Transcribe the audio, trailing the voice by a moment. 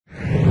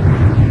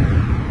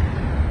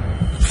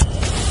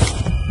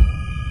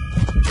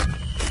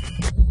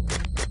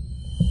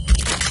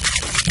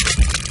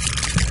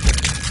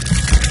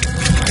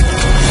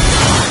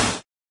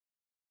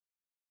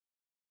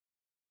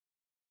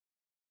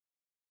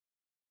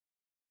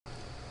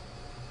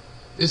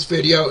This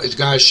video is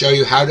going to show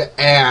you how to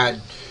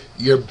add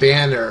your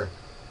banner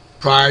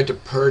prior to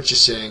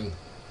purchasing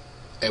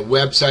a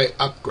website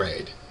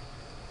upgrade.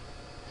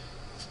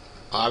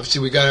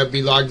 Obviously, we got to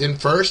be logged in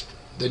first.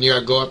 Then you got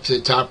to go up to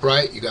the top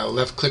right. You got to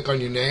left click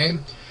on your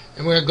name,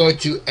 and we're going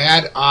to go to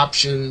Add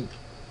Option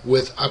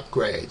with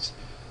Upgrades.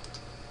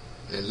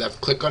 And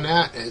left click on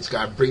that, and it's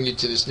going to bring you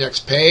to this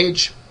next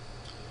page,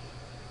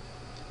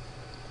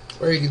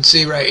 where you can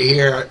see right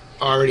here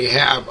I already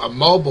have a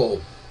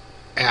mobile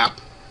app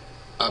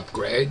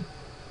upgrade.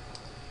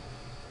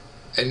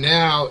 And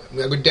now I'm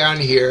going to go down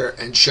here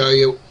and show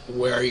you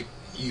where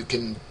you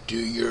can do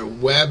your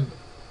web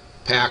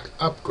pack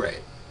upgrade.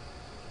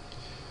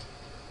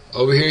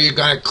 Over here you're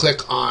going to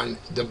click on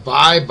the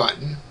buy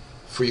button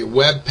for your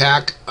web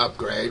pack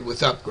upgrade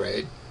with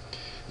upgrade.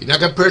 You're not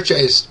going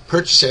to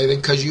purchase anything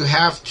because you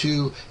have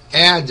to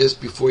add this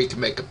before you can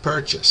make a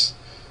purchase.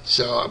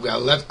 So I'm going to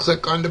left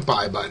click on the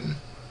buy button.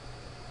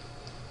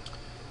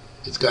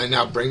 It's going to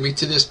now bring me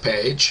to this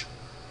page.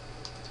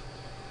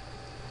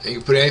 And you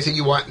can put anything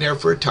you want in there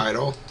for a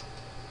title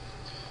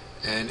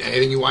and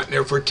anything you want in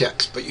there for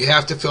text, but you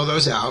have to fill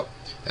those out.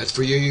 That's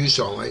for your use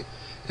only.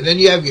 And then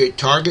you have your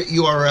target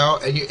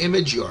URL and your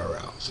image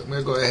URL. So I'm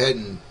going to go ahead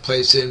and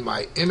place in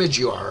my image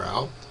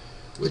URL,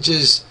 which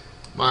is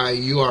my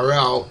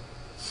URL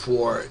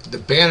for the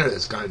banner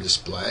that's going to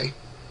display.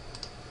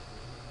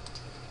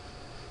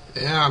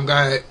 And I'm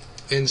going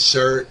to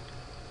insert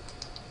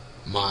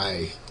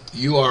my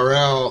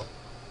URL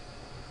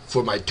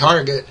for my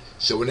target,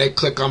 so when they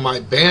click on my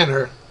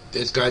banner,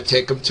 it's going to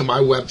take them to my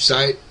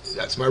website.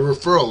 That's my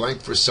referral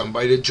link for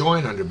somebody to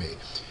join under me.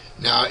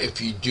 Now,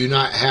 if you do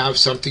not have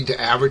something to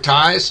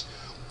advertise,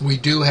 we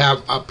do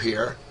have up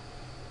here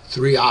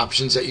 3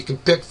 options that you can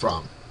pick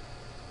from.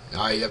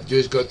 Now, all you have to do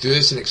is go through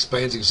this, and it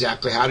explains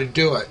exactly how to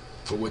do it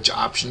for which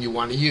option you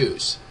want to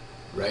use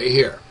right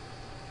here.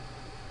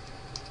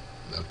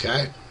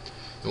 Okay?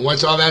 And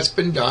once all that's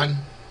been done,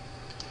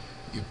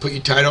 you put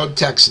your title and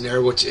text in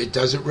there, which it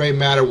doesn't really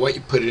matter what you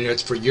put in there.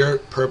 It's for your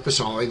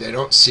purpose only. They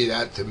don't see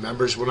that. The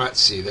members will not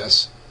see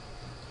this.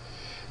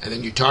 And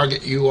then your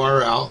target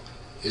URL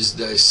is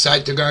the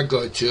site they're going to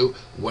go to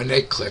when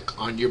they click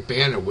on your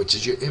banner, which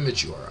is your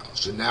image URL.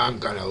 So now I'm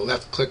going to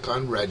left click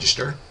on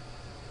register.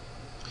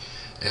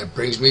 And it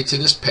brings me to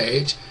this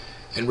page.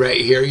 And right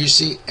here you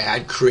see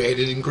add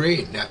created in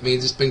green. That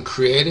means it's been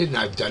created and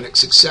I've done it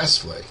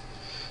successfully.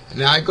 And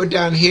now I go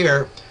down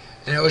here,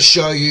 and it will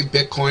show you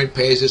Bitcoin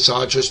pays its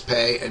interest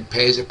pay and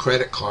pays a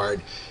credit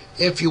card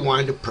if you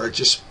wanted to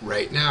purchase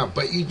right now,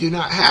 but you do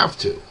not have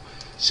to.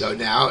 So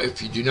now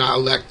if you do not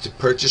elect to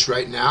purchase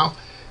right now,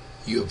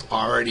 you've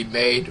already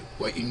made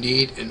what you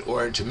need in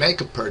order to make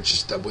a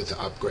purchase with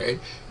the upgrade.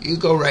 You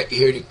go right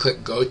here and you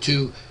click go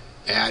to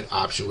add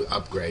option with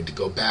upgrade to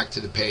go back to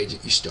the page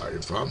that you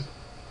started from.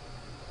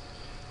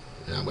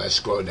 And I'm going to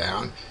scroll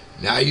down.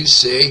 Now you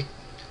see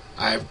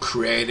I have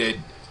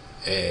created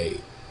a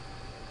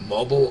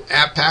mobile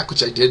app pack,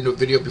 which I did in a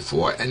video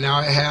before, and now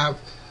I have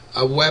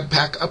a web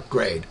pack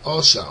upgrade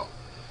also.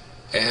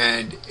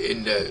 And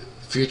in the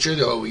future,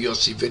 though, you'll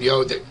see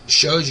video that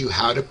shows you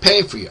how to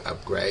pay for your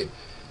upgrade.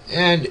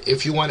 And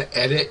if you want to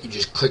edit, you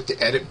just click the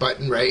edit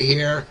button right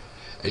here,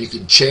 and you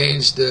can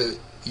change the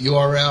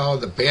URL,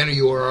 the banner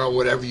URL,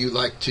 whatever you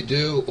like to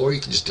do, or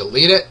you can just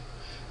delete it.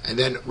 And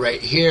then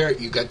right here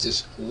you got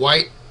this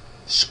white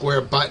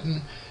square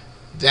button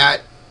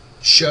that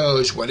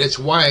shows when it's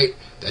white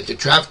that the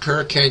Traffic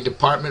Hurricane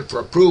Department for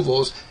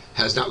Approvals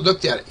has not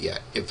looked at it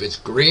yet. If it's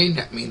green,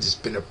 that means it's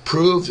been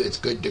approved, it's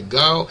good to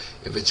go.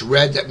 If it's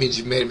red, that means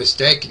you've made a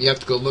mistake and you have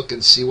to go look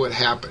and see what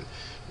happened.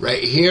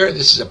 Right here,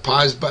 this is a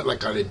pause button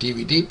like on a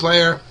DVD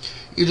player.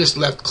 You just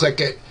left click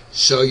it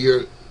so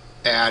your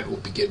ad will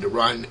begin to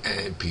run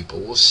and people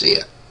will see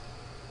it.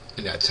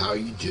 And that's how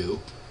you do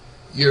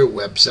your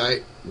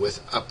website with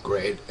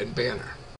upgrade and banner.